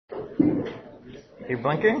You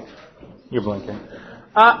blinking? You're blinking.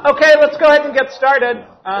 Okay, let's go ahead and get started.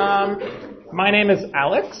 My name is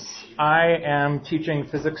Alex. I am teaching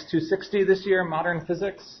Physics 260 this year, Modern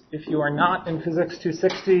Physics. If you are not in Physics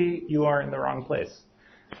 260, you are in the wrong place.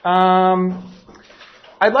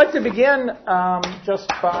 I'd like to begin just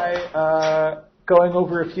by going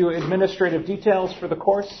over a few administrative details for the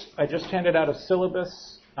course. I just handed out a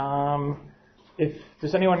syllabus.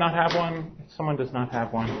 Does anyone not have one? If someone does not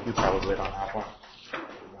have one, you probably don't have one.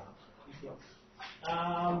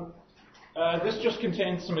 This just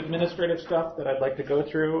contains some administrative stuff that I'd like to go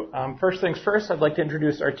through. First things first, I'd like to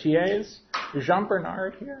introduce our TAs. Is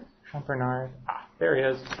Jean-Bernard here? Jean-Bernard. There he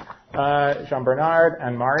is. Jean-Bernard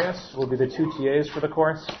and Marius will be the two TAs for the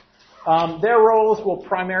course. Their roles will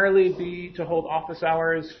primarily be to hold office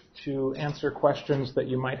hours, to answer questions that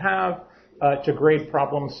you might have, to grade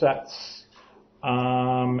problem sets,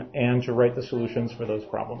 and to write the solutions for those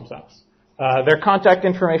problem sets. Their contact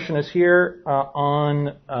information is here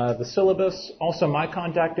on the syllabus. Also, my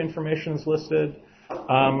contact information is listed.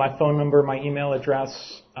 My phone number, my email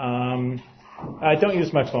address. Don't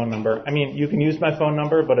use my phone number. I mean, you can use my phone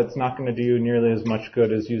number, but it's not going to do you nearly as much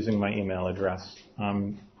good as using my email address.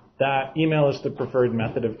 That email is the preferred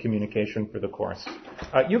method of communication for the course.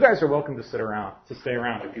 You guys are welcome to stay around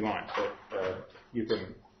if you want, but you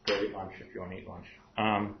can go eat lunch if you want to eat lunch.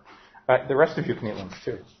 The rest of you can eat lunch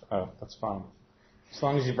too. That's fine. As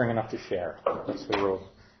long as you bring enough to share. That's the rule.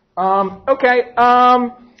 Okay.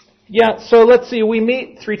 Yeah, so let's see. We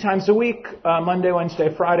meet 3 times a week, Monday,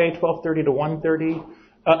 Wednesday, Friday, 12:30 to 1:30.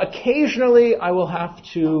 Occasionally, I will have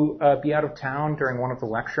to be out of town during one of the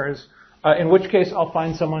lectures, in which case I'll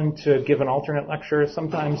find someone to give an alternate lecture.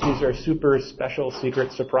 Sometimes these are super special,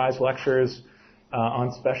 secret, surprise lectures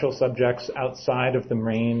on special subjects outside of the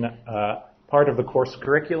main part of the course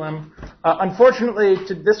curriculum. Unfortunately,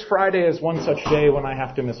 this Friday is one such day when I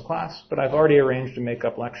have to miss class, but I've already arranged a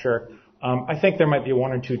make-up lecture. I think there might be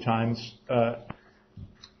 1 or 2 times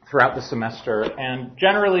throughout the semester. And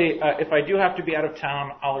generally, if I do have to be out of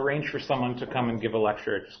town, I'll arrange for someone to come and give a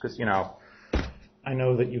lecture, just because, I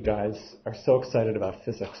know that you guys are so excited about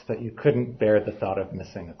physics that you couldn't bear the thought of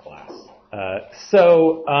missing a class.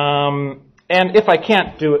 And if I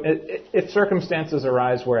can't do it, if circumstances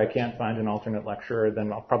arise where I can't find an alternate lecturer,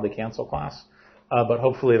 then I'll probably cancel class. But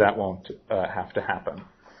hopefully that won't have to happen.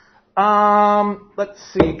 Let's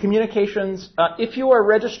see, communications. If you are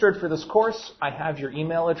registered for this course, I have your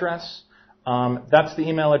email address. That's the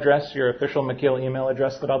email address, your official McGill email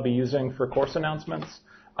address that I'll be using for course announcements.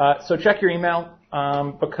 So check your email,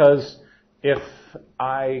 because if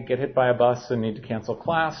I get hit by a bus and need to cancel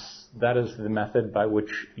class, that is the method by which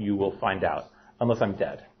you will find out, unless I'm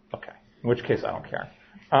dead. Okay, in which case I don't care.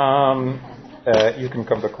 You can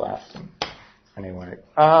come to class. Anyway,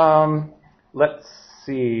 let's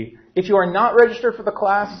see. If you are not registered for the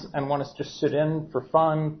class and want to just sit in for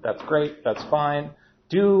fun, that's great, that's fine.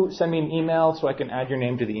 Do send me an email so I can add your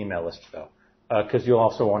name to the email list, though, because you'll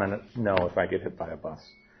also want to know if I get hit by a bus.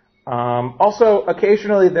 Also,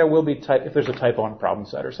 occasionally there will be, if there's a typo on a problem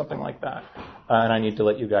set or something like that, and I need to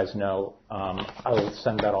let you guys know, I will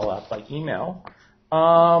send that all out by email.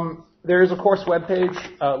 There is a course webpage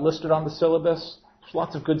listed on the syllabus. There's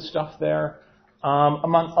lots of good stuff there.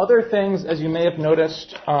 Among other things, as you may have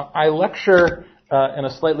noticed, I lecture in a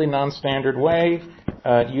slightly non-standard way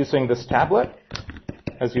using this tablet,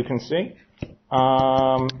 as you can see.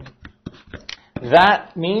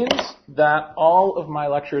 That means that all of my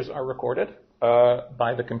lectures are recorded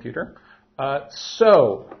by the computer.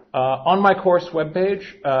 So on my course webpage,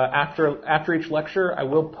 after each lecture, I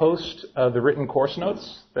will post the written course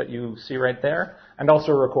notes that you see right there, and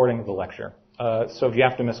also a recording of the lecture. So if you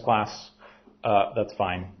have to miss class, that's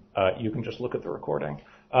fine. You can just look at the recording.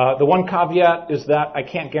 The one caveat is that I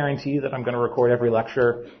can't guarantee that I'm going to record every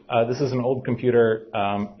lecture. This is an old computer.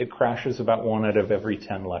 It crashes about 1 out of every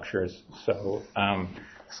 10 lectures. So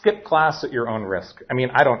skip class at your own risk. I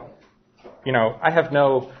mean, I have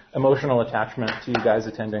no emotional attachment to you guys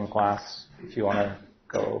attending class. If you want to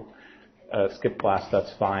go skip class,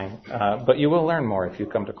 that's fine. But you will learn more if you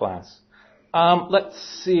come to class. Let's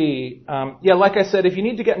see. Like I said, if you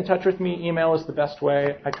need to get in touch with me, email is the best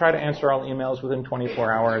way. I try to answer all emails within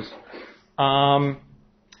 24 hours.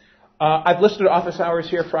 I've listed office hours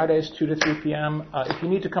here, Fridays, 2 to 3 p.m. If you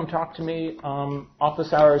need to come talk to me,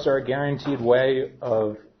 office hours are a guaranteed way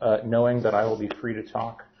of knowing that I will be free to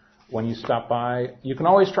talk when you stop by. You can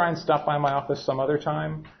always try and stop by my office some other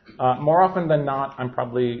time. More often than not, I'm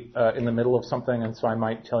probably in the middle of something, and so I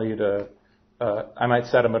might tell you to I might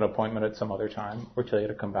set up an appointment at some other time or tell you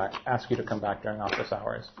to come back, ask you to come back during office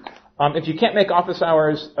hours. If you can't make office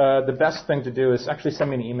hours, the best thing to do is actually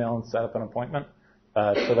send me an email and set up an appointment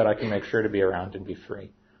so that I can make sure to be around and be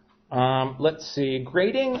free. Let's see.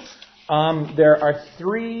 Grading. There are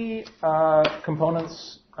 3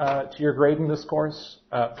 components to your grade in this course.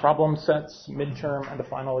 Problem sets, midterm, and a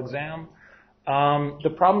final exam.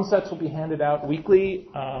 The problem sets will be handed out weekly,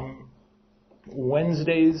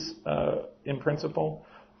 Wednesdays in principle.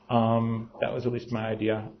 That was at least my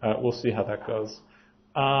idea. We'll see how that goes.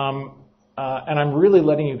 And I'm really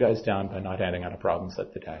letting you guys down by not handing out a problem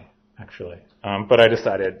set today, actually. But I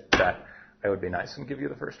decided that it would be nice and give you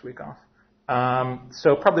the first week off.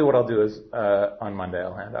 So probably what I'll do is on Monday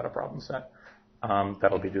I'll hand out a problem set.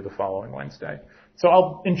 That'll be due the following Wednesday. So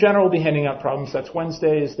I'll, in general, be handing out problem sets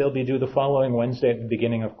Wednesdays. They'll be due the following Wednesday at the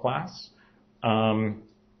beginning of class.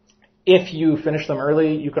 If you finish them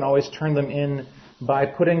early, you can always turn them in by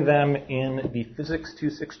putting them in the Physics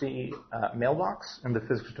 260 mailbox in the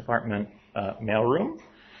Physics Department mailroom.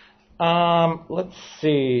 Let's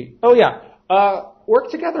see. Oh, yeah. Work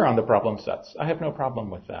together on the problem sets. I have no problem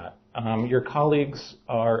with that. Your colleagues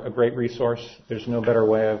are a great resource. There's no better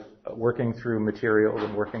way of working through material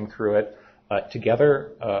than working through it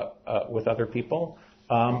together with other people.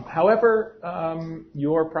 However,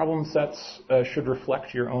 your problem sets should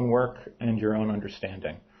reflect your own work and your own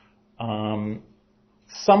understanding.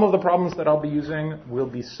 Some of the problems that I'll be using will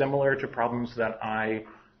be similar to problems that I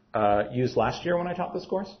used last year when I taught this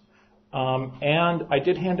course. And I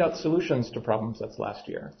did hand out solutions to problem sets last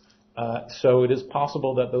year. So it is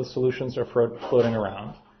possible that those solutions are floating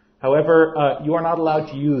around. However, you are not allowed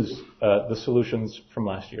to use the solutions from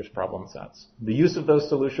last year's problem sets. The use of those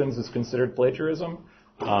solutions is considered plagiarism.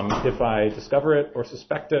 If I discover it or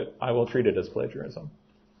suspect it, I will treat it as plagiarism.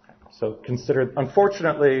 So consider,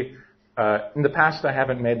 unfortunately, in the past I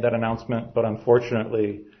haven't made that announcement, but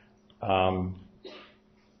unfortunately,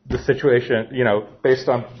 the situation, based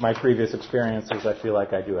on my previous experiences, I feel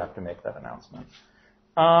like I do have to make that announcement.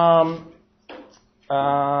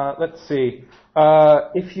 Let's see.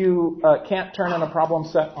 If you can't turn in a problem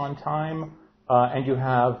set on time and you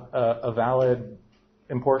have a valid,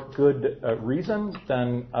 good reason,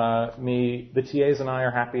 then the TAs and I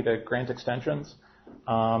are happy to grant extensions.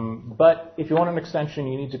 But if you want an extension,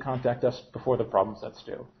 you need to contact us before the problem set's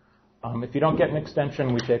due. If you don't get an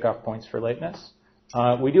extension, we take off points for lateness.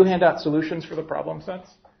 We do hand out solutions for the problem sets.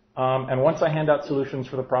 And once I hand out solutions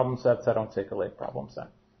for the problem sets, I don't take a late problem set,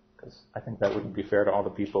 because I think that wouldn't be fair to all the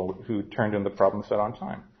people who turned in the problem set on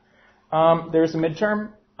time. There's a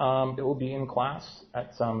midterm. It will be in class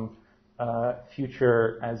at some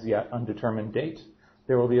future, as yet undetermined date.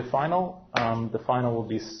 There will be a final. The final will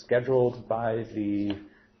be scheduled by the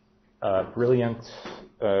brilliant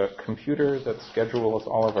computer that schedules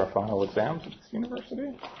all of our final exams at this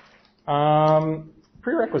university.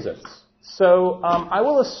 Prerequisites. So I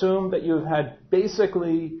will assume that you've had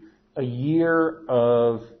basically a year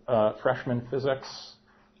of freshman physics.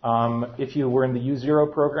 If you were in the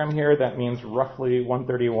U0 program here, that means roughly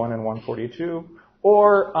 131 and 142,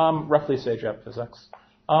 or roughly SAGEP physics.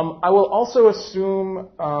 I will also assume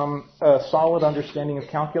a solid understanding of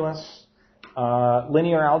calculus,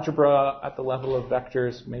 linear algebra at the level of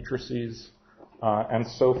vectors, matrices, and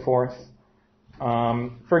so forth.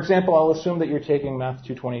 For example, I'll assume that you're taking Math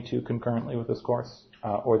 222 concurrently with this course,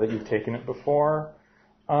 or that you've taken it before.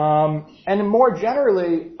 And more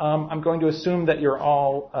generally, I'm going to assume that you're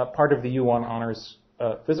all part of the U1 Honors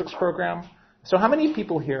Physics program. So how many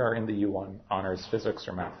people here are in the U1 Honors Physics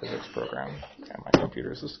or Math Physics program? Okay, my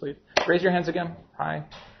computer's asleep. Raise your hands again. Hi.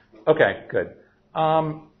 Okay, good.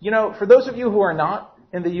 For those of you who are not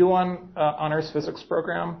in the U1 Honors Physics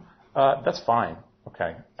program, that's fine.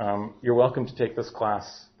 Okay. You're welcome to take this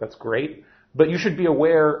class. That's great. But you should be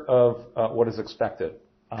aware of what is expected.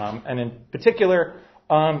 And in particular,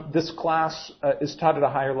 this class is taught at a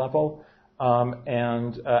higher level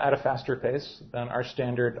and at a faster pace than our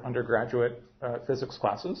standard undergraduate physics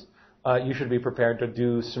classes. You should be prepared to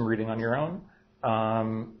do some reading on your own.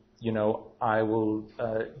 I will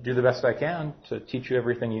do the best I can to teach you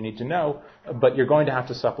everything you need to know, but you're going to have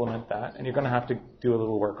to supplement that, and you're going to have to do a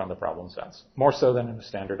little work on the problem sets, more so than in a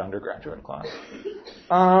standard undergraduate class.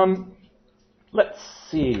 Let's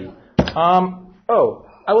see.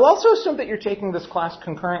 I will also assume that you're taking this class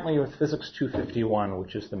concurrently with Physics 251,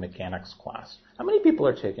 which is the mechanics class. How many people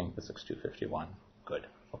are taking Physics 251? Good.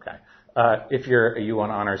 Okay. If you're a U1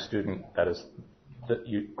 honors student, that is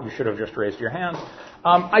you should have just raised your hand.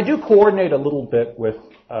 I do coordinate a little bit with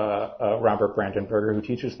Robert Brandenberger, who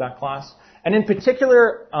teaches that class. And in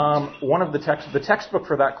particular, the textbook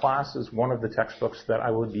for that class is one of the textbooks that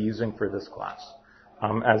I will be using for this class,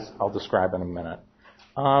 as I'll describe in a minute.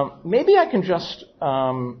 Maybe I can just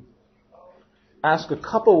ask a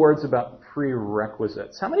couple words about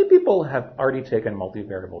prerequisites. How many people have already taken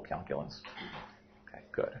multivariable calculus? Okay,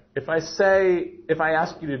 good. If I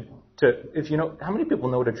ask you how many people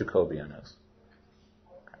know what a Jacobian is?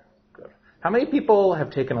 Okay, good. How many people have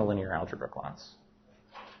taken a linear algebra class?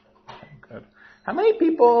 Okay, good. How many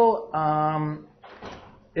people,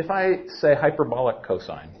 if I say hyperbolic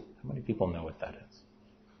cosine, how many people know what that is?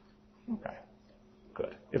 Okay.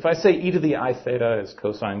 Good. If I say e to the I theta is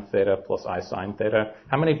cosine theta plus I sine theta,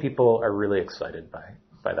 how many people are really excited by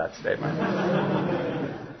that statement?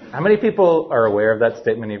 How many people are aware of that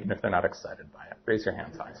statement even if they're not excited by it? Raise your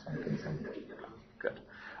hands high. Good.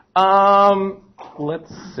 Let's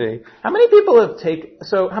see. How many people have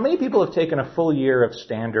taken a full year of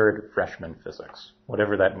standard freshman physics,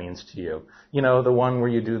 whatever that means to you? You know, the one where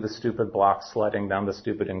you do the stupid blocks sliding down the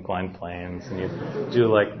stupid inclined planes, and you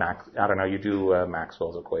do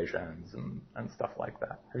Maxwell's equations and stuff like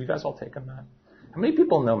that. Have you guys all taken that? How many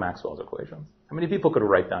people know Maxwell's equations? How many people could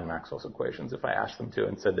write down Maxwell's equations if I asked them to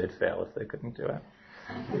and said they'd fail if they couldn't do it?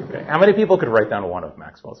 Okay. How many people could write down one of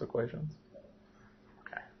Maxwell's equations?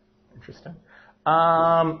 Okay. Interesting.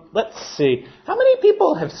 Let's see. How many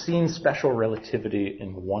people have seen special relativity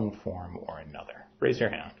in one form or another? Raise your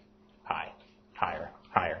hand. High. Higher.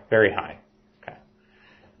 Very high. Okay.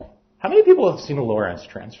 How many people have seen Lorentz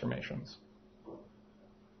transformations?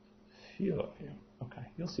 Few of you. Okay.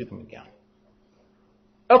 You'll see them again.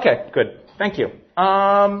 Okay, good. Thank you.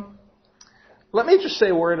 Let me just say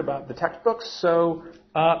a word about the textbooks. So,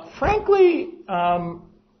 frankly,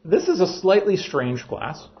 this is a slightly strange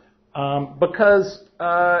class because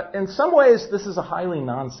in some ways this is a highly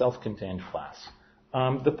non-self-contained class.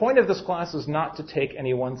 The point of this class is not to take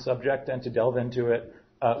any one subject and to delve into it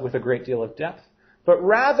with a great deal of depth, but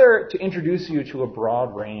rather to introduce you to a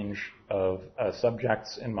broad range of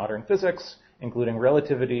subjects in modern physics, including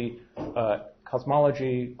relativity,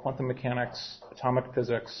 cosmology, quantum mechanics, atomic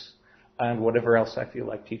physics, and whatever else I feel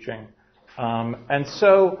like teaching. And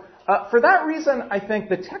so for that reason, I think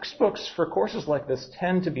the textbooks for courses like this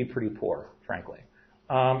tend to be pretty poor, frankly.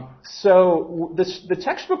 So the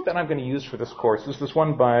textbook that I'm going to use for this course is this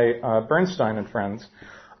one by Bernstein and Friends.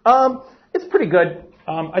 It's pretty good.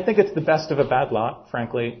 I think it's the best of a bad lot,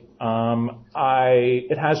 frankly.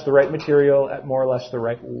 It has the right material at more or less the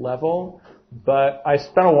right level. But I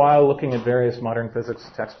spent a while looking at various modern physics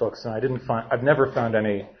textbooks, and I've never found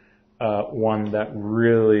any one that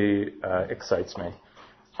really excites me.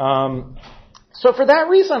 So for that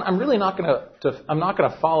reason, I'm really not going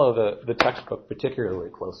to follow the textbook particularly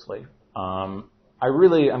closely. I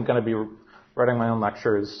really am going to be writing my own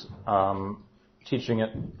lectures, teaching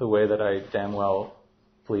it the way that I damn well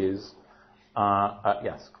please.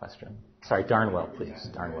 Yes, question. Sorry, darn well please.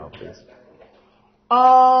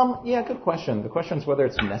 Yeah, good question. The question is whether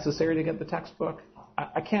it's necessary to get the textbook.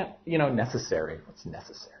 I can't, necessary. What's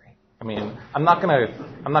necessary? I mean, I'm not gonna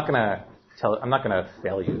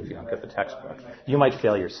fail you if you don't get the textbook. You might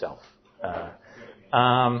fail yourself.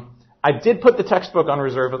 I did put the textbook on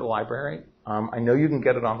reserve at the library. I know you can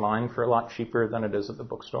get it online for a lot cheaper than it is at the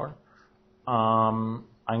bookstore. I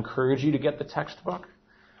encourage you to get the textbook.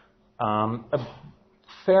 A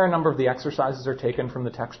fair number of the exercises are taken from the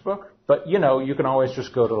textbook, but you can always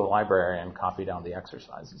just go to the library and copy down the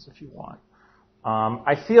exercises if you want.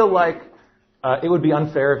 I feel like it would be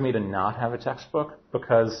unfair of me to not have a textbook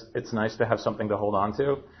because it's nice to have something to hold on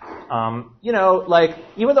to.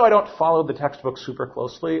 Even though I don't follow the textbook super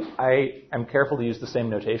closely, I am careful to use the same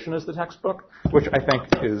notation as the textbook, which I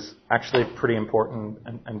think is actually pretty important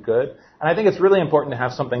and good. And I think it's really important to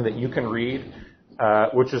have something that you can read,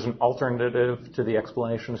 which is an alternative to the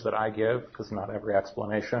explanations that I give, because not every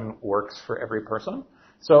explanation works for every person.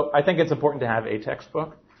 So I think it's important to have a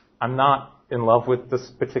textbook. I'm not in love with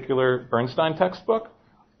this particular Bernstein textbook,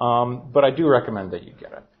 but I do recommend that you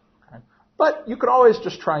get it. Okay? But you could always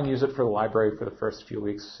just try and use it for the library for the first few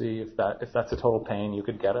weeks, see if that's a total pain, you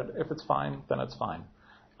could get it. If it's fine, then it's fine.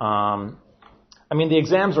 The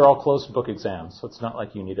exams are all closed book exams, so it's not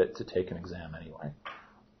like you need it to take an exam anyway.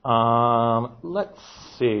 Let's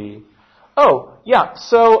see. Oh, yeah.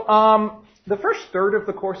 So the first third of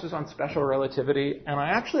the course is on special relativity, and I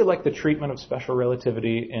actually like the treatment of special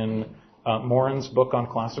relativity in Morin's book on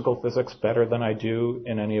classical physics better than I do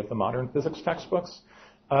in any of the modern physics textbooks.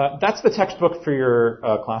 That's the textbook for your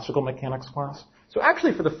classical mechanics class. So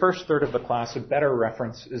actually, for the first third of the class, a better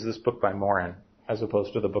reference is this book by Morin, as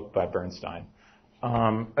opposed to the book by Bernstein.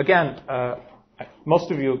 Again,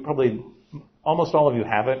 most of you, probably almost all of you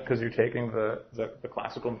have it because you're taking the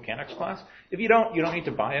classical mechanics class. If you don't need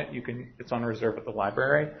to buy it. It's on reserve at the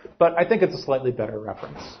library. But I think it's a slightly better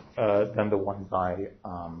reference than the one by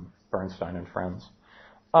Bernstein and Friends.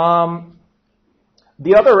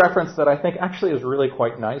 The other reference that I think actually is really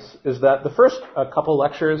quite nice is that the first couple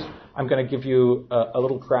lectures, I'm going to give you a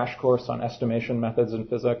little crash course on estimation methods in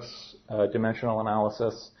physics, dimensional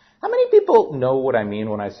analysis. How many people know what I mean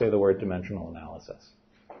when I say the word dimensional analysis?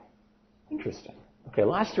 Interesting. Okay,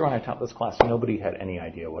 last year when I taught this class, nobody had any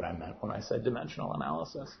idea what I meant when I said dimensional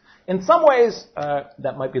analysis. In some ways,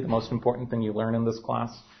 that might be the most important thing you learn in this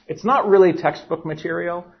class. It's not really textbook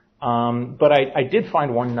material, but I did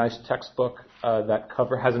find one nice textbook that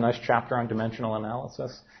has a nice chapter on dimensional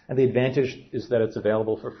analysis. And the advantage is that it's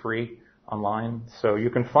available for free online. So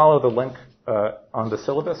you can follow the link on the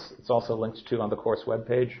syllabus. It's also linked to on the course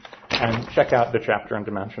webpage. And check out the chapter on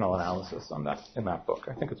dimensional analysis in that book.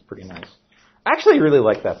 I think it's pretty nice. I actually really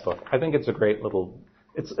like that book. I think it's a great little,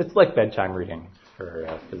 it's like bedtime reading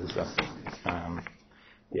for physicists.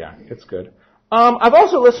 Yeah, it's good. I've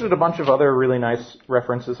also listed a bunch of other really nice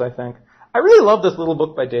references, I think. I really love this little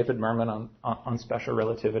book by David Mermin on special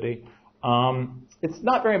relativity. It's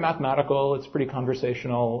not very mathematical. It's pretty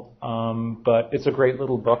conversational, but it's a great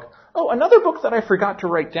little book. Oh, another book that I forgot to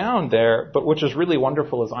write down there, but which is really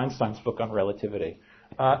wonderful, is Einstein's book on relativity.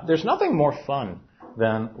 There's nothing more fun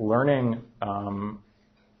than learning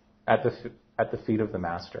at the feet of the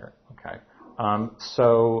master. Okay,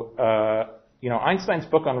 Einstein's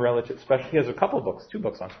book on he has a couple books, 2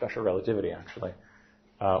 books on special relativity actually.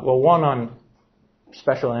 One on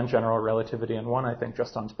special and general relativity, and one I think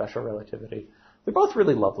just on special relativity. They're both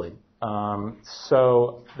really lovely.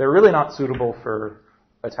 So they're really not suitable for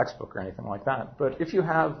a textbook or anything like that. But if you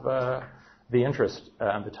have the interest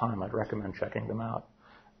and the time, I'd recommend checking them out.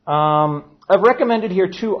 I've recommended here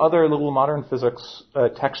 2 other little modern physics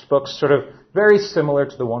textbooks, sort of very similar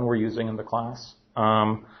to the one we're using in the class.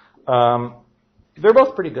 They're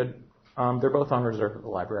both pretty good. They're both on reserve at the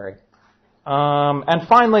library. And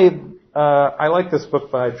finally, I like this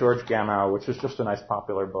book by George Gamow, which is just a nice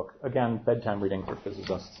popular book. Again, bedtime reading for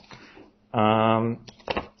physicists.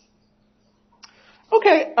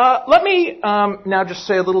 Okay, let me now just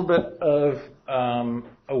say a little bit of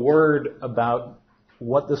a word about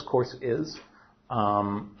what this course is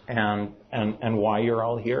and why you're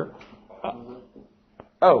all here.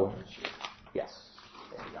 Yes.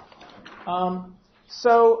 There you go.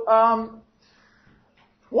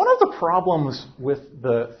 One of the problems with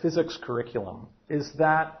the physics curriculum is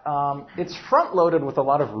that it's front-loaded with a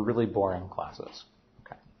lot of really boring classes.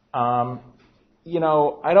 Okay. I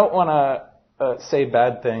don't want to say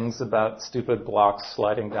bad things about stupid blocks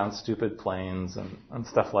sliding down stupid planes and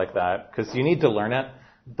stuff like that, because you need to learn it.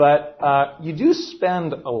 But you do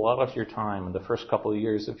spend a lot of your time in the first couple of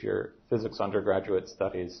years of your physics undergraduate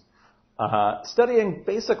studies studying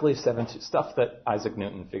basically stuff that Isaac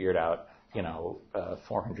Newton figured out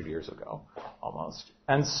 400 years ago, almost.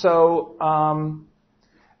 And so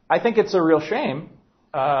I think it's a real shame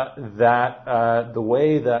that the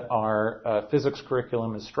way that our physics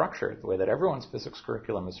curriculum is structured, the way that everyone's physics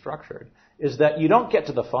curriculum is structured, is that you don't get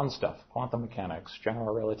to the fun stuff, quantum mechanics,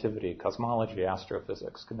 general relativity, cosmology,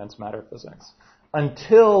 astrophysics, condensed matter physics,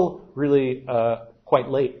 until really quite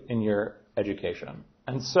late in your education.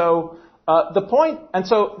 And so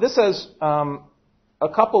this has a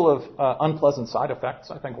couple of unpleasant side effects,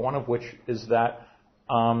 I think one of which is that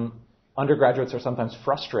undergraduates are sometimes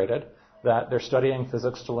frustrated that they're studying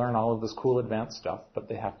physics to learn all of this cool advanced stuff, but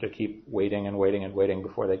they have to keep waiting and waiting and waiting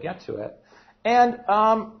before they get to it. And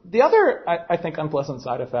the other, I think, unpleasant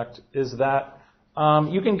side effect is that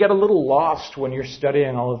you can get a little lost when you're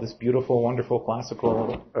studying all of this beautiful, wonderful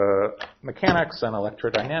classical mechanics and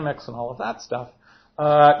electrodynamics and all of that stuff.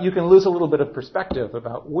 You can lose a little bit of perspective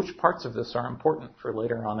about which parts of this are important for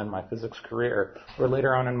later on in my physics career or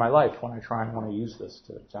later on in my life when I try and want to use this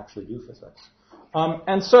to actually do physics.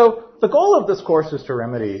 And so the goal of this course is to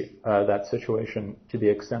remedy that situation to the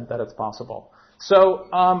extent that it's possible. So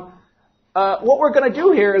what we're going to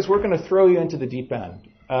do here is we're going to throw you into the deep end.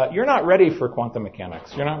 You're not ready for quantum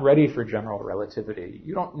mechanics. You're not ready for general relativity.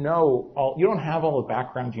 You don't have all the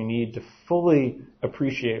background you need to fully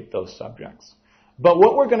appreciate those subjects. But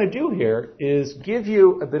what we're going to do here is give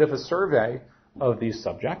you a bit of a survey of these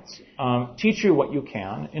subjects, teach you what you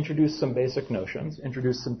can, introduce some basic notions,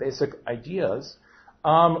 introduce some basic ideas,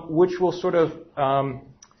 which will sort of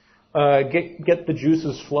get the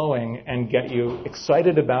juices flowing and get you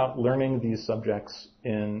excited about learning these subjects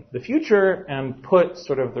in the future and put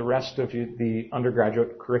sort of the rest of the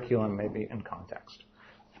undergraduate curriculum maybe in context.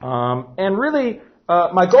 And really,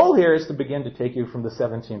 my goal here is to begin to take you from the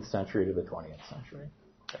 17th century to the 20th century.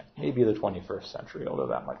 Okay. Maybe the 21st century, although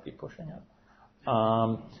that might be pushing it.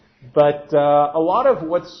 But a lot of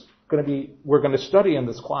what's we're going to study in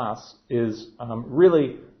this class is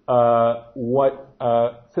really what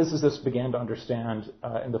physicists began to understand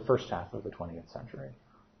in the first half of the 20th century.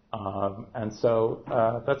 And so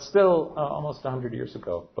that's still almost 100 years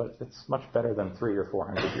ago, but it's much better than 300 or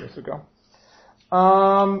 400 years ago.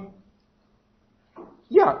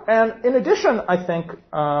 Yeah, and in addition, I think,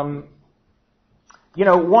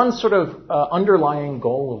 one sort of underlying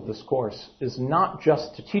goal of this course is not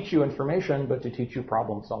just to teach you information, but to teach you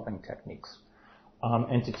problem-solving techniques,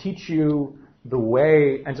 and to teach you the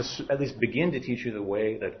way, and to at least begin to teach you the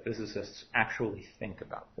way that physicists actually think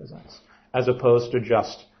about physics, as opposed to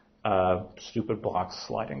just stupid blocks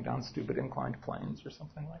sliding down stupid inclined planes or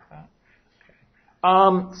something like that.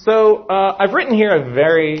 So I've written here a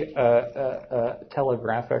very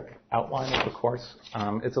telegraphic outline of the course.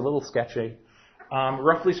 It's a little sketchy.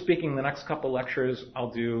 Roughly speaking, the next couple lectures,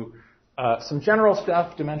 I'll do some general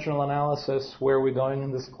stuff, dimensional analysis, where are we going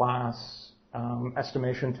in this class,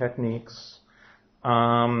 estimation techniques.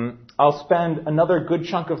 I'll spend another good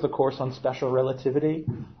chunk of the course on special relativity.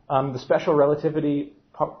 The special relativity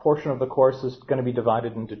portion of the course is going to be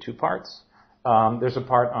divided into two parts. There's a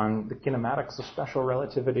part on the kinematics of special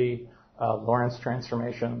relativity, Lorentz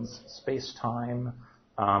transformations, space-time,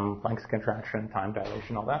 length contraction, time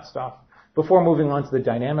dilation, all that stuff, before moving on to the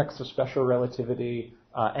dynamics of special relativity,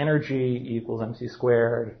 energy equals mc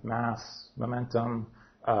squared, mass, momentum,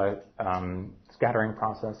 scattering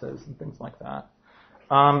processes, and things like that.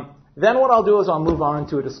 Then what I'll do is I'll move on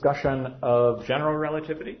to a discussion of general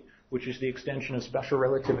relativity, which is the extension of special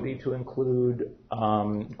relativity to include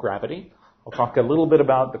gravity. I'll talk a little bit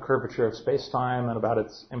about the curvature of space-time and about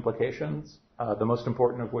its implications, the most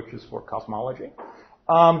important of which is for cosmology.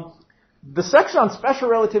 The section on special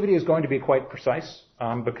relativity is going to be quite precise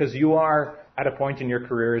because you are at a point in your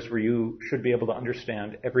careers where you should be able to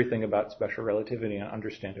understand everything about special relativity and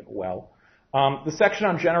understand it well. The section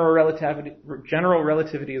on general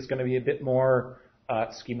relativity is going to be a bit more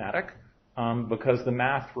schematic because the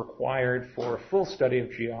math required for a full study of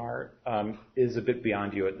GR is a bit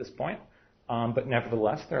beyond you at this point. But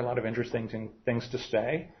nevertheless, there are a lot of interesting things to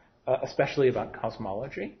say, especially about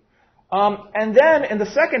cosmology. And then in the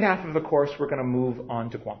second half of the course, we're going to move on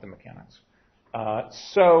to quantum mechanics.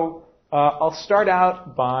 So I'll start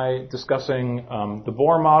out by discussing the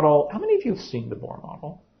Bohr model. How many of you have seen the Bohr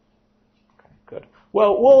model? Okay, good.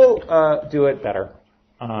 Well, we'll do it better.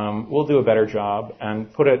 We'll do a better job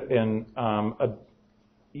and put it in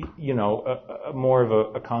more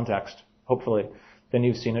of a context, hopefully, than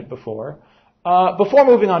you've seen it before. Before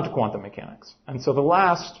moving on to quantum mechanics. And so the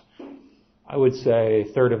last, I would say,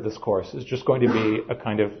 third of this course is just going to be a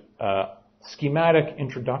kind of schematic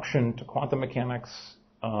introduction to quantum mechanics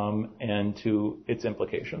and to its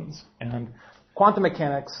implications. And quantum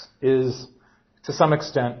mechanics is, to some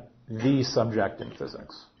extent, the subject in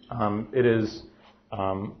physics. It is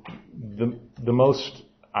the most,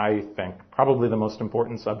 I think, probably the most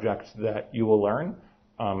important subject that you will learn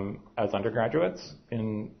as undergraduates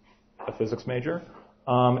in a physics major.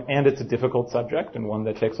 And it's a difficult subject and one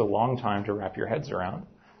that takes a long time to wrap your heads around.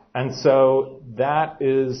 And so that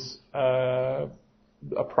is a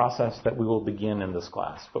process that we will begin in this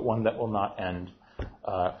class, but one that will not end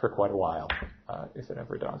for quite a while, if it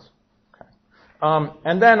ever does. Okay.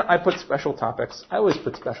 And then I put special topics. I always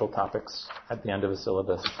put special topics at the end of a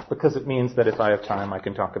syllabus because it means that if I have time, I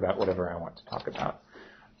can talk about whatever I want to talk about.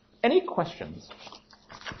 Any questions?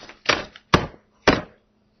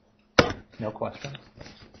 No questions?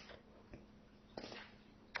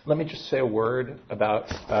 Let me just say a word about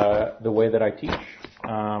the way that I teach.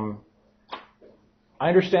 I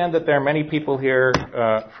understand that there are many people here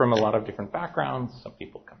from a lot of different backgrounds, some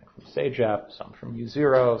people coming from SAGEP, some from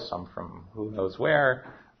U0, some from who knows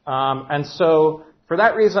where. And so for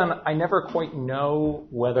that reason, I never quite know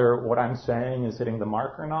whether what I'm saying is hitting the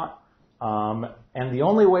mark or not. And the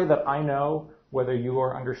only way that I know whether you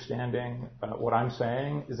are understanding what I'm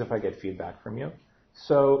saying is if I get feedback from you.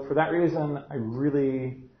 So for that reason, I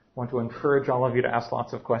really want to encourage all of you to ask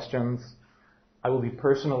lots of questions. I will be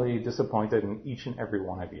personally disappointed in each and every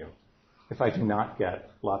one of you if I do not get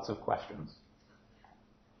lots of questions.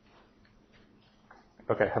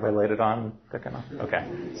 Okay, have I laid it on thick enough? Okay,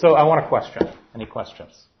 so I want a question. Any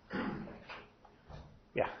questions?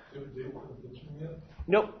 Yeah.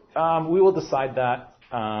 Nope. We will decide that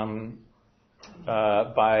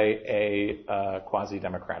by a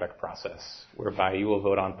quasi-democratic process, whereby you will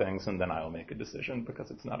vote on things and then I will make a decision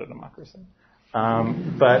because it's not a democracy.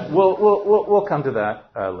 But we'll come to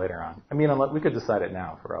that later on. I mean, we could decide it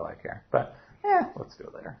now for all I care. But let's do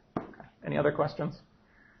it later. Okay. Any other questions?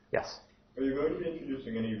 Yes. Are you going to be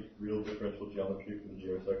introducing any real differential geometry for the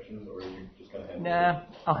geosections, or are you just kind of hand wave it? Nah,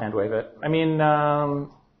 I'll hand wave it. I mean,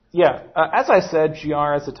 as I said,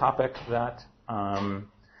 GR is a topic that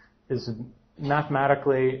is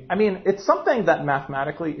mathematically, I mean, it's something that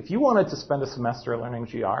mathematically, if you wanted to spend a semester learning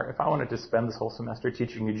GR, if I wanted to spend this whole semester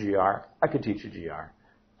teaching you GR, I could teach you GR.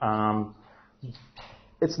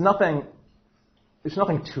 There's nothing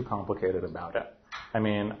too complicated about it. I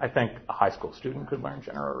mean, I think a high school student could learn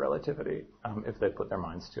general relativity if they put their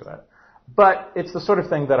minds to it. But it's the sort of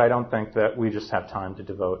thing that I don't think that we just have time to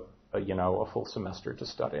devote, a full semester to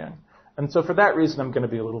studying. And so for that reason, I'm going to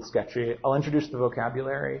be a little sketchy. I'll introduce the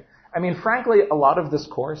vocabulary. I mean, frankly, a lot of this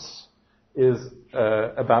course is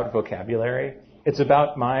about vocabulary. It's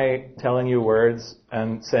about my telling you words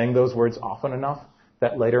and saying those words often enough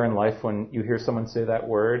that later in life, when you hear someone say that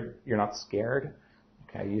word, you're not scared.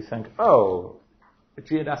 Okay, you think, oh, a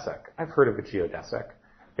geodesic. I've heard of a geodesic.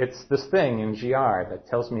 It's this thing in GR that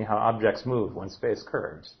tells me how objects move when space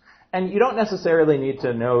curves. And you don't necessarily need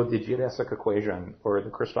to know the geodesic equation or the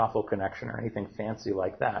Christoffel connection or anything fancy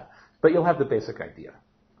like that, but you'll have the basic idea.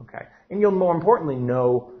 Okay, and you'll more importantly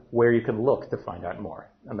know where you can look to find out more.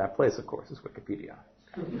 And that place, of course, is Wikipedia.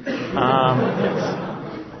 Yes.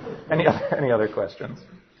 Any other questions?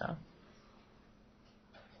 Yeah.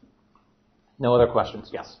 No other questions?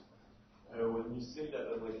 Yes. When you say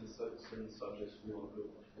that like in certain subjects we want to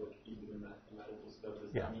look into the mathematical stuff,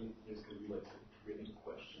 does that mean there's going to be like some written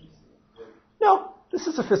questions? No, this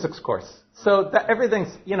is a physics course, so that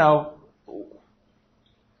everything's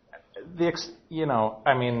there's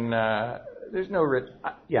no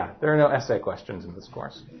there are no essay questions in this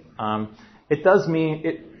course. It does mean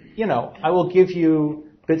I will give you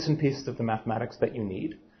bits and pieces of the mathematics that you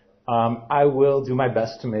need. I will do my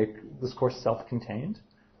best to make this course self-contained.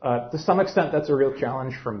 To some extent, that's a real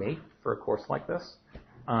challenge for me for a course like this.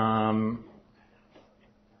 I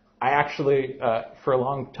actually, for a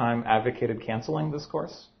long time, advocated canceling this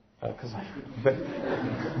course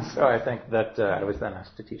so I think that I was then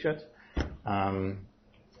asked to teach it. It's a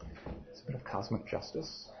bit of cosmic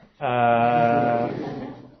justice. But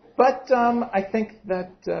I think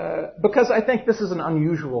that because I think this is an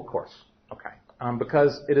unusual course,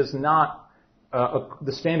 because it is not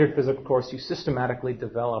the standard physics course. You systematically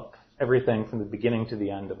develop everything from the beginning to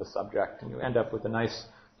the end of a subject, and you end up with a nice,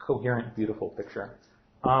 coherent, beautiful picture.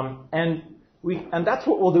 And that's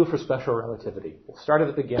what we'll do for special relativity. We'll start at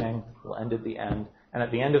the beginning, we'll end at the end, and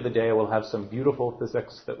at the end of the day, we'll have some beautiful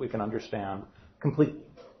physics that we can understand completely.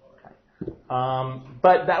 Okay.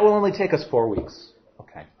 But that will only take us 4 weeks.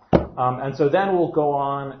 Okay. And so then we'll go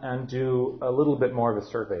on and do a little bit more of a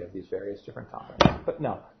survey of these various different topics. But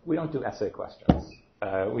no, we don't do essay questions.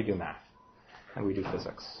 We do math, and we do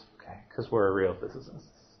physics, okay, because we're real physicists.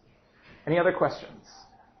 Any other questions?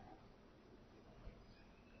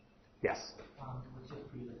 Yes? What's your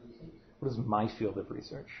field of research? What is my field of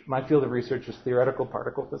research? My field of research is theoretical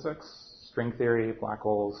particle physics, string theory, black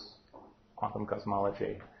holes, quantum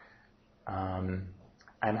cosmology. I'm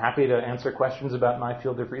happy to answer questions about my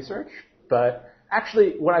field of research, but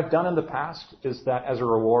actually what I've done in the past is that as a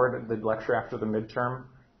reward, the lecture after the midterm,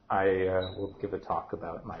 I will give a talk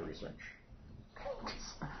about my research.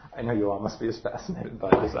 I know you all must be as fascinated by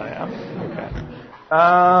it as I am. Okay.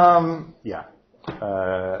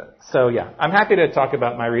 I'm happy to talk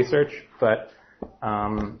about my research, but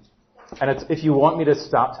if you want me to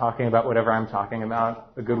stop talking about whatever I'm talking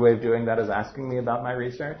about, a good way of doing that is asking me about my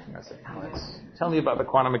research. And I say, Alex, tell me about the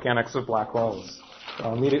quantum mechanics of black holes. So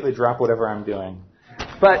I'll immediately drop whatever I'm doing.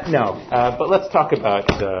 But let's talk about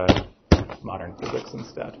modern physics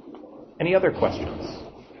instead. Any other questions?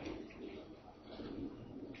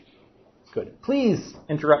 Good. Please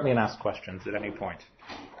interrupt me and ask questions at any point.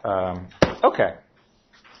 Okay.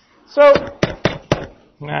 So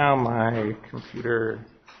now my computer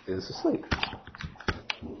is asleep.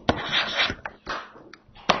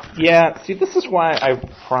 Yeah, see, this is why I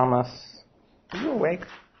promise. Are you awake?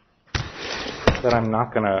 That I'm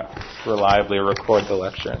not going to reliably record the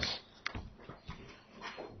lectures.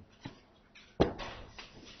 Is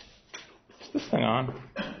this thing on?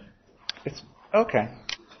 It's okay.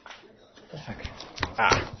 What the heck?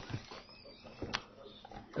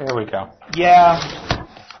 There we go. Yeah,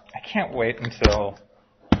 I can't wait until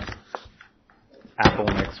Apple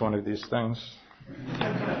makes one of these things.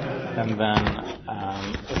 and then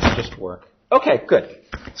it will just work. Okay, good.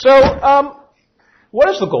 So what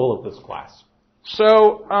is the goal of this class?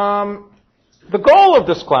 So the goal of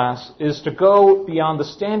this class is to go beyond the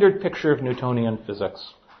standard picture of Newtonian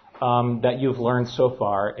physics that you've learned so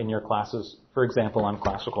far in your classes, for example, on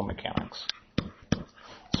classical mechanics.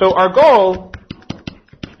 So our goal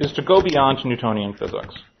is to go beyond Newtonian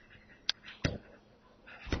physics.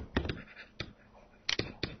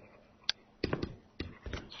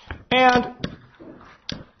 And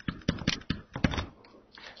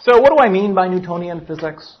so what do I mean by Newtonian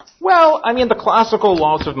physics? Well, I mean the classical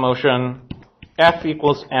laws of motion, F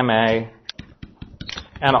equals ma,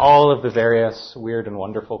 and all of the various weird and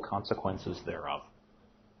wonderful consequences thereof.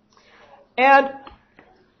 And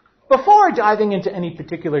before diving into any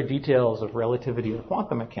particular details of relativity or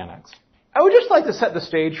quantum mechanics, I would just like to set the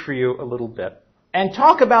stage for you a little bit and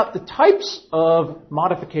talk about the types of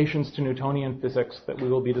modifications to Newtonian physics that we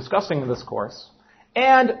will be discussing in this course.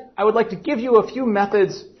 And I would like to give you a few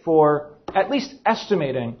methods for at least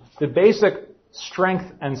estimating the basic strength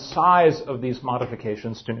and size of these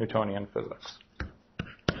modifications to Newtonian physics.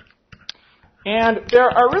 And there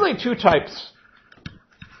are really two types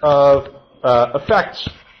of effects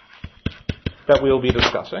that we will be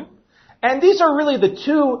discussing. And these are really the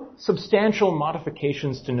two substantial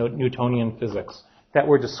modifications to Newtonian physics that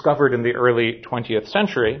were discovered in the early 20th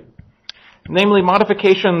century, namely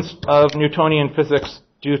modifications of Newtonian physics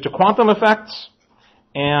due to quantum effects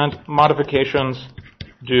and modifications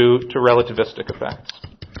due to relativistic effects.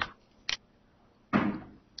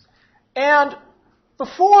 And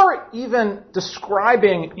before even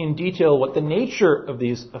describing in detail what the nature of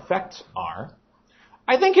these effects are,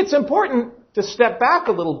 I think it's important to step back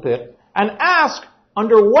a little bit and ask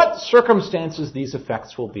under what circumstances these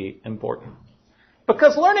effects will be important.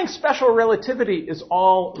 Because learning special relativity is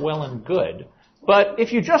all well and good, but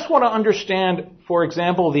if you just want to understand, for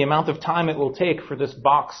example, the amount of time it will take for this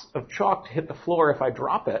box of chalk to hit the floor if I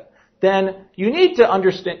drop it, then you need to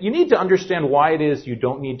understand why it is you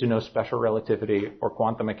don't need to know special relativity or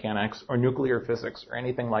quantum mechanics or nuclear physics or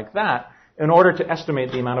anything like that in order to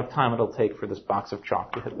estimate the amount of time it'll take for this box of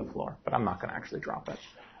chalk to hit the floor. But I'm not going to actually drop it.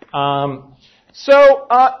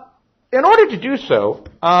 In order to do so,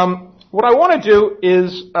 what I want to do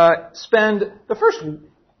is spend the first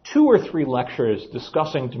 2 or 3 lectures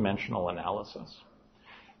discussing dimensional analysis.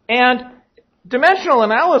 And dimensional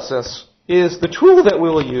analysis is the tool that we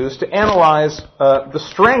will use to analyze the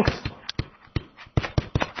strength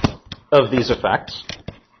of these effects,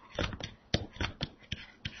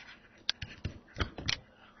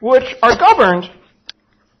 which are governed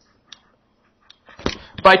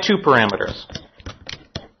by 2 parameters.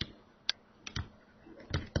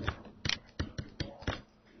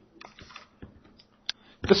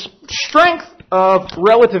 The strength of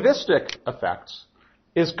relativistic effects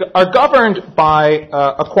are governed by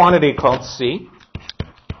a quantity called c,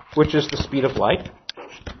 which is the speed of light.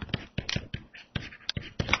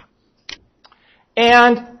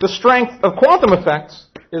 And the strength of quantum effects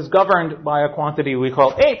is governed by a quantity we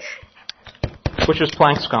call h, which is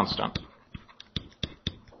Planck's constant.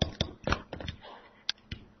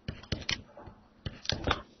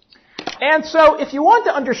 And so if you want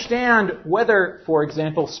to understand whether, for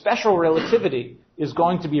example, special relativity is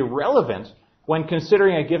going to be relevant when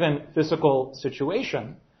considering a given physical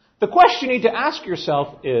situation, the question you need to ask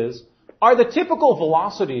yourself is, are the typical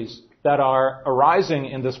velocities that are arising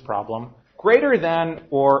in this problem greater than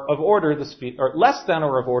or of order the speed, or less than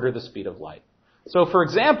or of order the speed of light? So for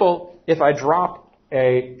example, if I drop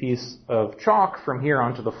a piece of chalk from here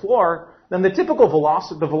onto the floor, then the typical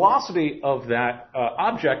velocity, the velocity of that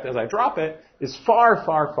object as I drop it, is far,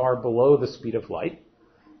 far, far below the speed of light,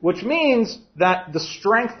 which means that the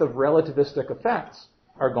strength of relativistic effects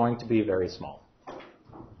are going to be very small.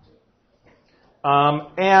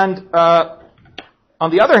 On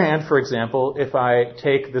the other hand, for example, if I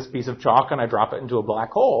take this piece of chalk and I drop it into a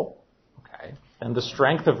black hole, okay, then the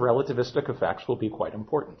strength of relativistic effects will be quite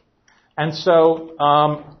important. And so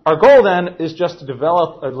our goal then is just to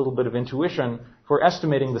develop a little bit of intuition for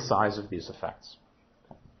estimating the size of these effects.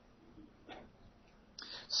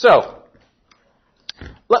 So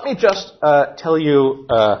let me just tell you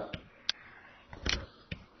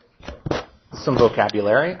some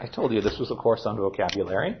vocabulary. I told you this was a course on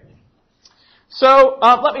vocabulary. So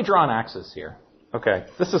let me draw an axis here. Okay,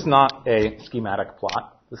 this is not a schematic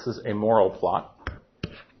plot. This is a moral plot.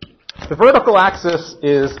 The vertical axis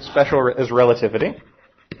is relativity.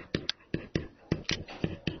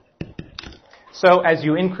 So as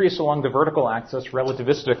you increase along the vertical axis,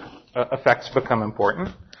 relativistic effects become important.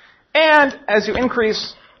 And as you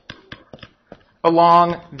increase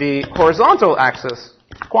along the horizontal axis,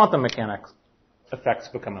 quantum mechanics effects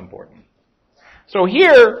become important. So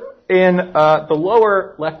here in the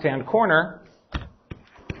lower left-hand corner,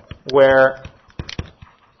 where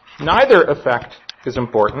neither effect is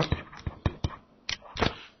important,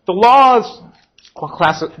 the laws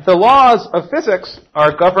of physics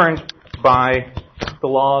are governed by the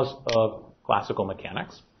laws of classical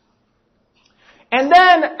mechanics. And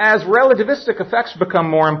then, as relativistic effects become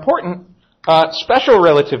more important, special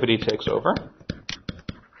relativity takes over.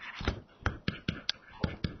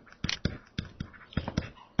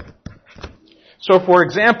 So, for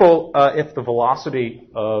example, if the velocity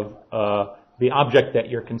of the object that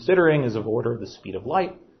you're considering is of order of the speed of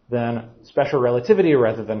light, then special relativity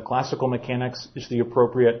rather than classical mechanics is the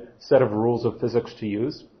appropriate set of rules of physics to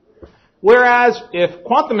use. Whereas if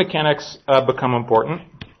quantum mechanics become important,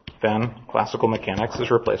 then classical mechanics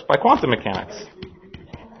is replaced by quantum mechanics.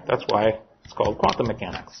 That's why it's called quantum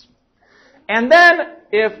mechanics. And then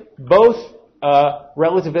if both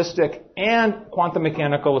relativistic and quantum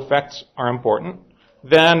mechanical effects are important,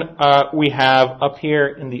 then we have up here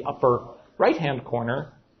in the upper right-hand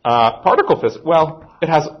corner particle physics. Well,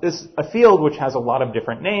 it's a field which has a lot of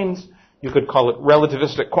different names. You could call it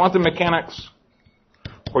relativistic quantum mechanics,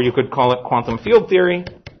 or you could call it quantum field theory,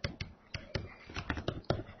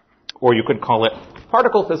 or you could call it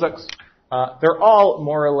particle physics. They're all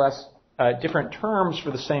more or less different terms for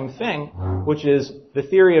the same thing, which is the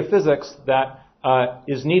theory of physics that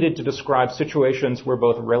is needed to describe situations where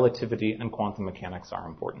both relativity and quantum mechanics are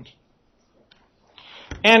important.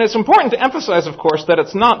 And it's important to emphasize, of course, that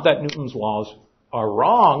it's not that Newton's laws are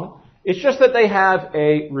wrong. It's just that they have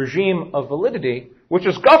a regime of validity which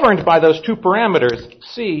is governed by those two parameters,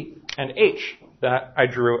 C and H, that I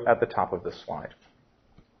drew at the top of this slide.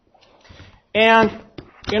 And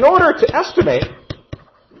in order to estimate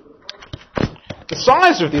the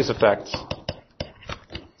size of these effects,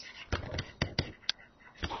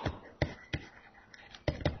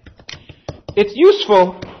 it's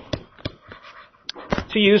useful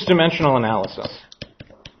to use dimensional analysis.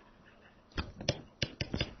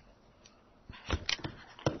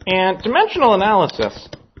 And dimensional analysis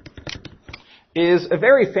is a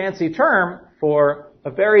very fancy term for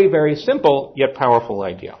a very, very simple yet powerful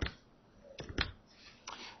idea.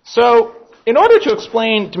 So, in order to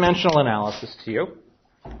explain dimensional analysis to you,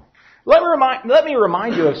 let me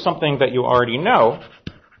remind you of something that you already know,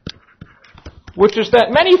 which is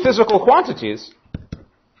that many physical quantities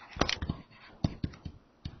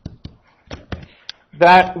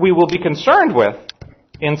that we will be concerned with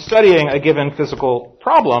in studying a given physical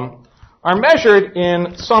problem are measured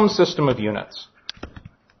in some system of units.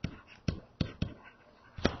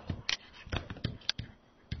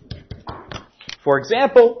 For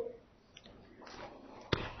example,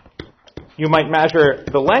 you might measure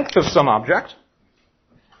the length of some object,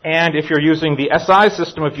 and if you're using the SI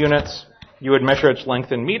system of units, you would measure its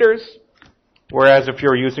length in meters, whereas if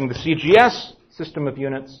you're using the CGS system of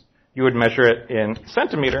units, you would measure it in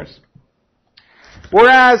centimeters.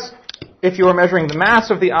 Whereas if you were measuring the mass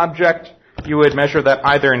of the object, you would measure that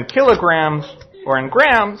either in kilograms or in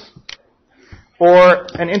grams, or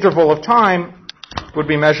an interval of time would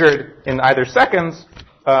be measured in either seconds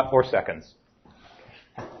or seconds.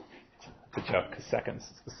 Good joke, because seconds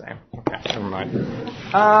is the same. Okay, never mind.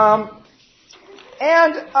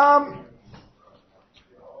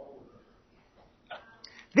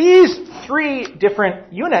 These three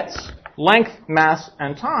different units, length, mass,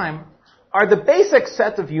 and time, are the basic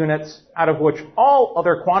set of units out of which all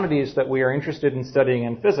other quantities that we are interested in studying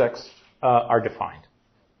in physics are defined.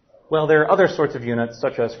 Well, there are other sorts of units,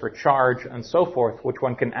 such as for charge and so forth, which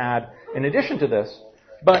one can add in addition to this.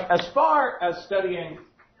 But as far as studying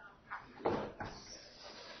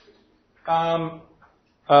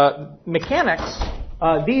mechanics,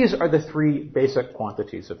 these are the three basic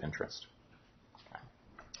quantities of interest.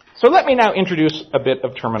 So let me now introduce a bit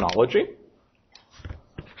of terminology.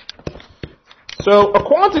 So a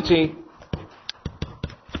quantity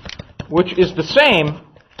which is the same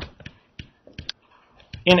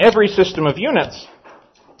in every system of units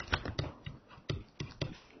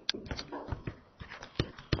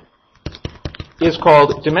is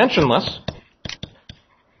called dimensionless.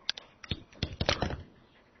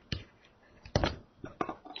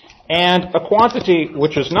 And a quantity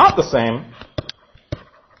which is not the same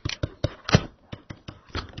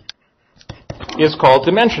is called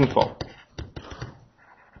dimensionful.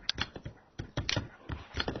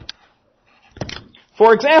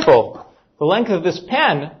 For example, the length of this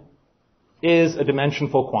pen is a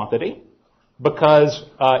dimensionful quantity because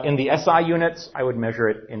in the SI units I would measure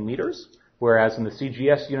it in meters, whereas in the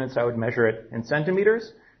CGS units I would measure it in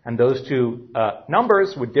centimeters, and those two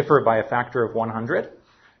numbers would differ by a factor of 100.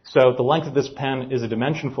 So the length of this pen is a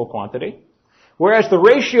dimensionful quantity, whereas the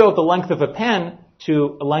ratio of the length of a pen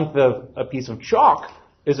to a length of a piece of chalk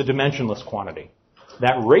is a dimensionless quantity.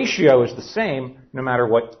 That ratio is the same no matter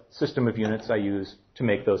what system of units I use to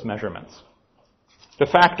make those measurements. The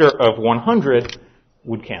factor of 100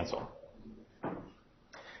 would cancel.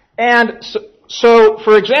 And so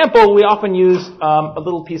for example, we often use a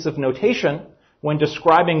little piece of notation when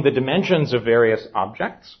describing the dimensions of various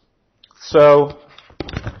objects. So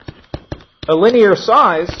a linear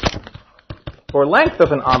size or length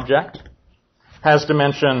of an object has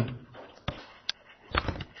dimension,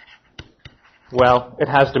 well, it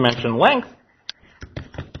has dimension length.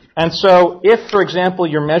 And so if, for example,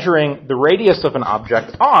 you're measuring the radius of an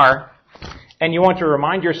object r, and you want to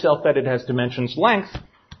remind yourself that it has dimensions length,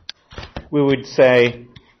 we would say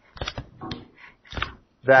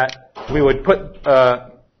that we would put,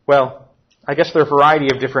 well, I guess there are a variety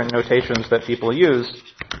of different notations that people use.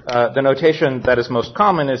 The notation that is most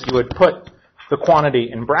common is you would put the quantity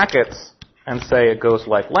in brackets and say it goes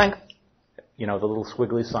like length, you know, the little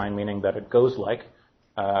squiggly sign meaning that it goes like.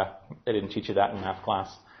 They didn't teach you that in math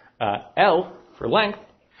class. L for length.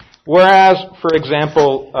 Whereas, for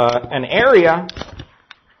example, an area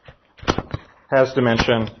has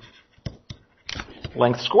dimension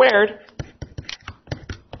length squared,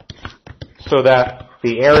 so that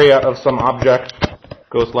the area of some object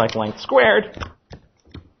goes like length squared.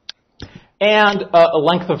 And a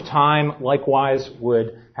length of time, likewise,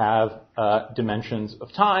 would have dimensions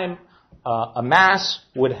of time. A mass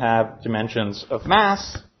would have dimensions of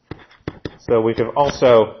mass. So we could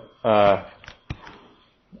also, the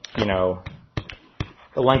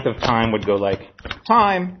length of time would go like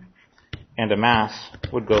time, and a mass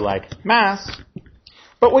would go like mass.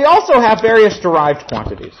 But we also have various derived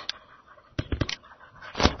quantities,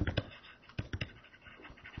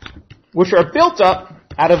 which are built up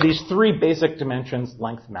out of these three basic dimensions,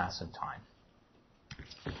 length, mass, and time.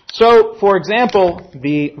 So, for example,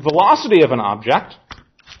 the velocity of an object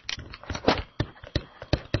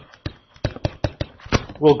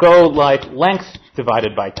will go like length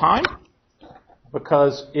divided by time,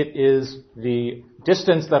 because it is the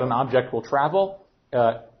distance that an object will travel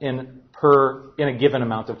in a given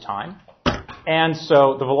amount of time. And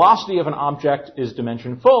so the velocity of an object is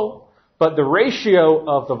dimension full, but the ratio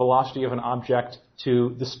of the velocity of an object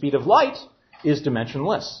to the speed of light is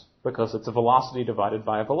dimensionless, because it's a velocity divided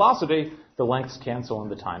by a velocity. The lengths cancel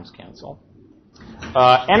and the times cancel.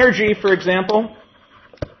 Energy, for example,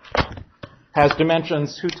 has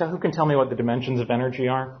dimensions. Who can tell me what the dimensions of energy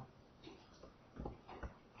are?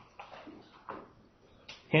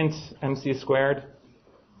 Hint, mc squared.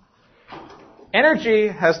 Energy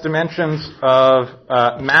has dimensions of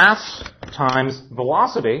mass times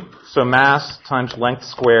velocity, so mass times length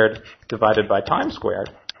squared divided by time squared.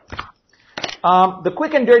 The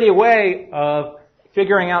quick and dirty way of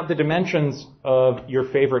figuring out the dimensions of your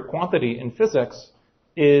favorite quantity in physics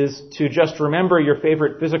is to just remember your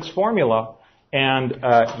favorite physics formula and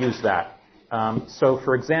use that. So,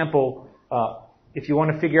 for example, if you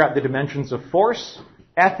want to figure out the dimensions of force,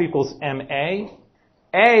 F equals ma.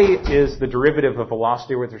 A is the derivative of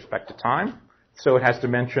velocity with respect to time, so it has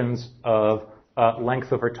dimensions of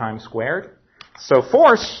length over time squared. So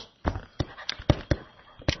force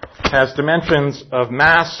has dimensions of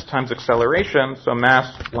mass times acceleration, so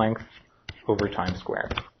mass length over time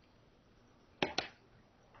squared.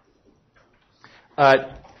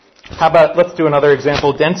 How about, let's do another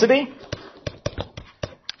example, density.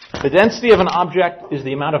 The density of an object is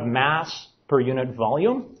the amount of mass per unit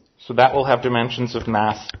volume, so that will have dimensions of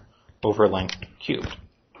mass over length cubed.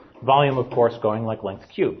 Volume, of course, going like length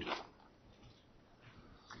cubed.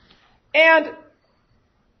 And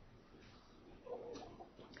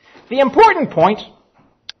the important point,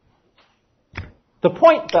 the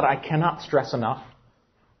point that I cannot stress enough,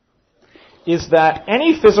 is that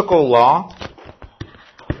any physical law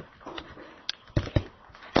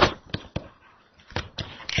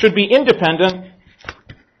should be independent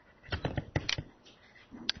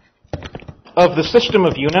of the system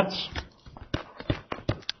of units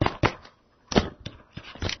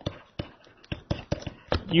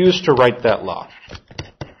used to write that law.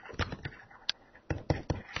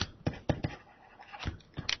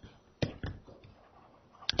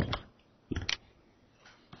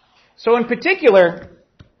 So in particular,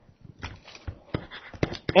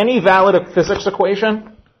 any valid physics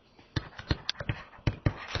equation,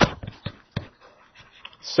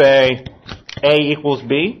 say A equals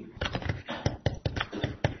B,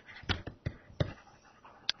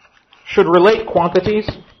 should relate quantities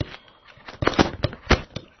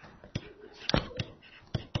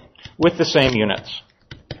with the same units.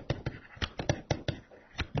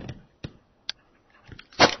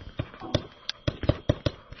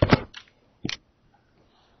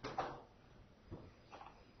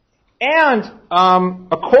 And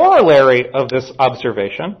a corollary of this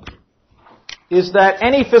observation is that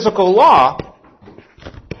any physical law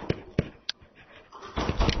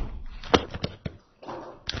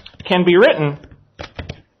can be written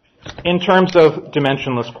in terms of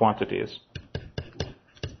dimensionless quantities.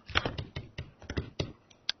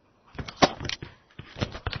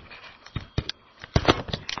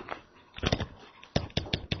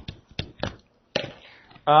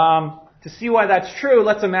 To see why that's true,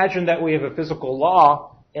 let's imagine that we have a physical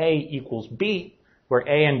law, A equals B, where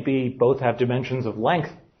A and B both have dimensions of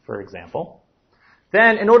length, for example.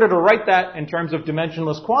 Then, in order to write that in terms of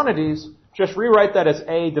dimensionless quantities, just rewrite that as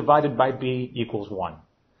A divided by B equals 1.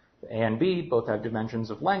 A and B both have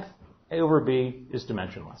dimensions of length. A over B is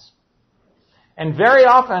dimensionless. And very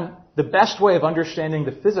often, the best way of understanding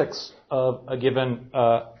the physics of a given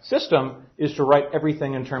system is to write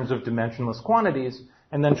everything in terms of dimensionless quantities,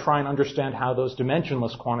 and then try and understand how those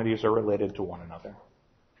dimensionless quantities are related to one another.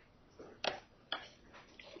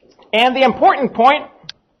 And the important point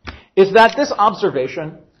is that this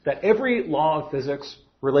observation, that every law of physics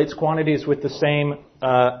relates quantities with the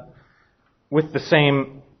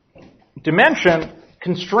same dimension,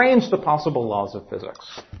 constrains the possible laws of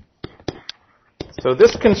physics. So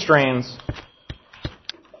this constrains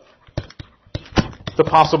the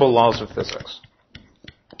possible laws of physics.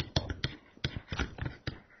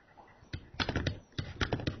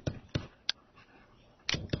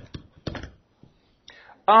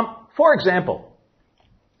 For example,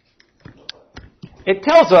 it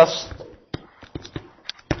tells us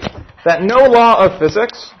that no law of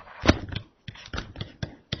physics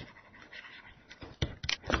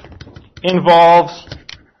involves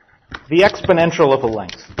the exponential of a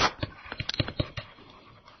length.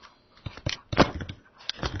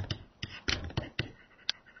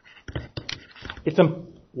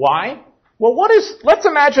 Why? Well, let's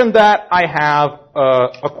imagine that I have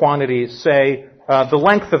a quantity, say, the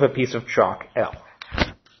length of a piece of chalk, L.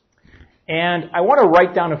 And I want to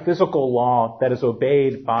write down a physical law that is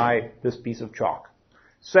obeyed by this piece of chalk.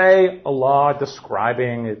 Say, a law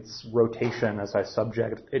describing its rotation as I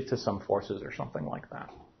subject it to some forces or something like that.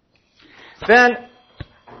 Then,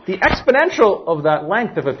 the exponential of that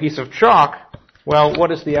length of a piece of chalk, well,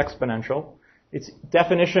 what is the exponential? Its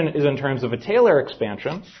definition is in terms of a Taylor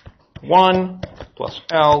expansion. 1 plus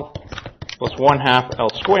L plus 1/2 L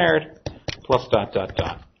squared plus ...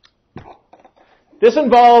 This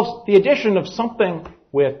involves the addition of something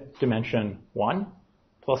with dimension 1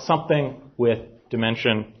 plus something with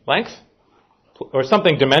dimension length, or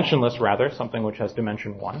something dimensionless rather, something which has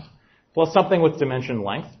dimension 1, plus something with dimension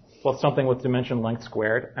length, plus something with dimension length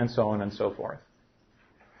squared, and so on and so forth.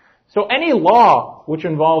 So any law which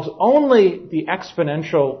involves only the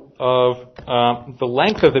exponential of the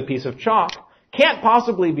length of the piece of chalk can't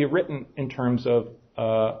possibly be written in terms of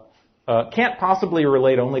can't possibly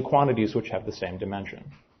relate only quantities which have the same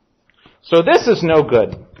dimension. So this is no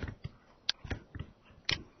good.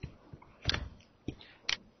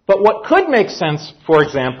 But what could make sense, for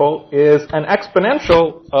example, is an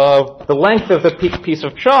exponential of the length of the piece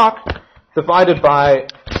of chalk divided by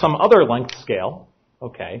some other length scale.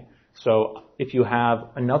 Okay, so if you have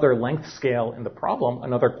another length scale in the problem,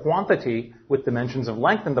 another quantity with dimensions of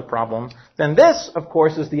length in the problem, then this, of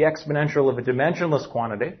course, is the exponential of a dimensionless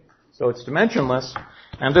quantity. So it's dimensionless,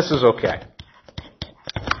 and this is okay.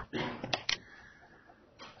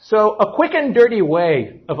 So a quick and dirty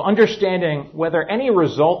way of understanding whether any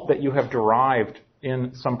result that you have derived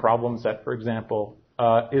in some problem set, for example,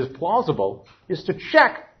 is plausible is to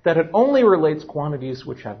check that it only relates quantities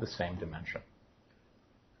which have the same dimension.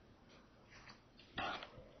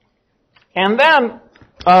 And then,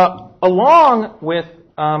 along with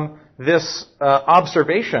this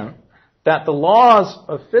observation that the laws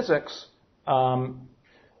of physics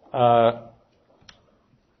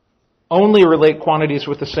only relate quantities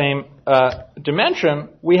with the same dimension,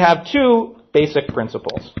 we have two basic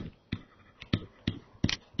principles.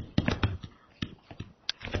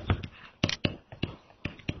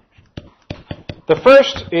 The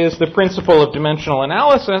first is the principle of dimensional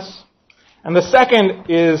analysis, and the second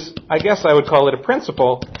is, I guess I would call it a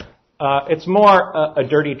principle. It's more a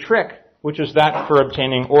dirty trick, which is that for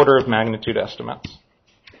obtaining order of magnitude estimates.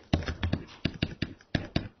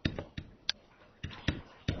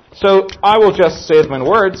 So I will just say them in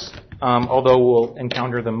words, although we'll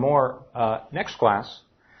encounter them more next class.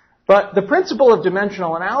 But the principle of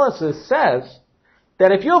dimensional analysis says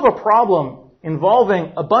that if you have a problem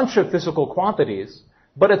involving a bunch of physical quantities,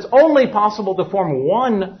 but it's only possible to form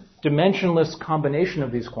one dimensionless combination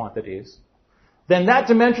of these quantities, then that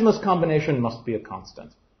dimensionless combination must be a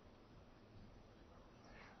constant.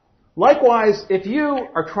 Likewise, if you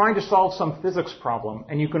are trying to solve some physics problem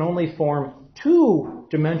and you can only form two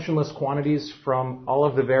dimensionless quantities from all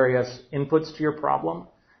of the various inputs to your problem,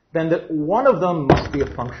 then that one of them must be a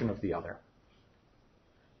function of the other.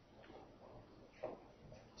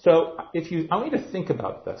 So I want you to think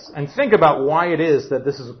about this and think about why it is that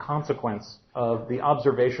this is a consequence of the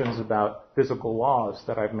observations about physical laws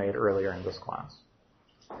that I've made earlier in this class.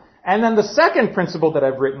 And then the second principle that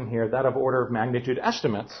I've written here, that of order of magnitude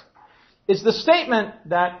estimates, is the statement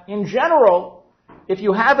that in general, if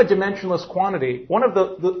you have a dimensionless quantity, one of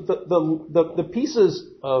the pieces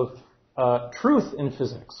of truth in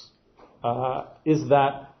physics is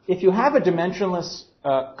that if you have a dimensionless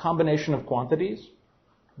combination of quantities,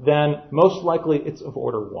 then most likely it's of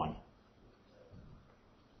order 1.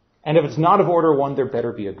 And if it's not of order 1, there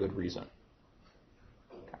better be a good reason.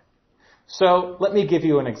 Okay. So let me give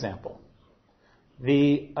you an example.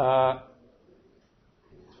 The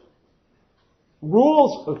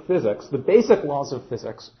rules of physics, the basic laws of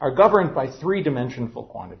physics, are governed by 3-dimensional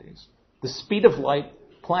quantities: the speed of light,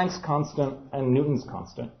 Planck's constant, and Newton's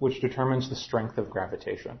constant, which determines the strength of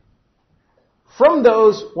gravitation. From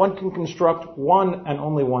those, one can construct one and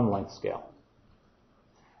only one length scale.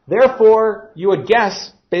 Therefore, you would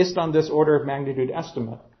guess, based on this order of magnitude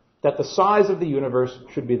estimate, that the size of the universe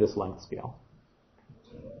should be this length scale.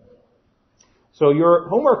 So your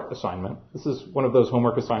homework assignment, this is one of those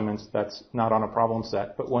homework assignments that's not on a problem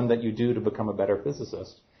set, but one that you do to become a better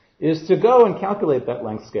physicist, is to go and calculate that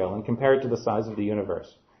length scale and compare it to the size of the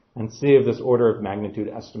universe and see if this order of magnitude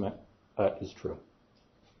estimate is true.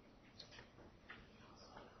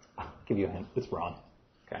 I'll give you a hint. It's wrong.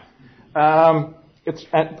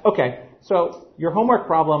 Okay. So your homework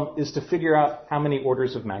problem is to figure out how many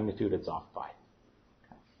orders of magnitude it's off by.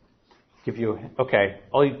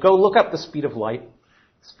 I'll go look up the speed of light.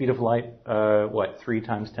 Speed of light, 3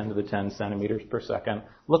 times 10 to the 10 centimeters per second.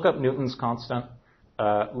 Look up Newton's constant.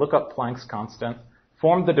 Look up Planck's constant.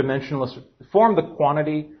 Form the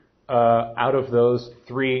quantity out of those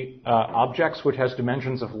 3 objects, which has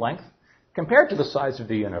dimensions of length, compared to the size of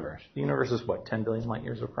the universe. The universe is 10 billion light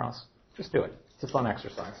years across? Just do it. It's a fun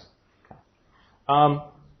exercise. Okay.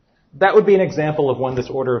 That would be an example of when this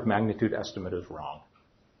order of magnitude estimate is wrong.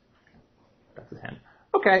 That's a hint.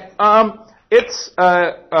 Okay. It's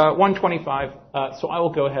 1:25, so I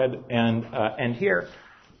will go ahead and end here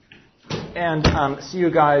and see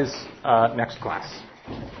you guys next class.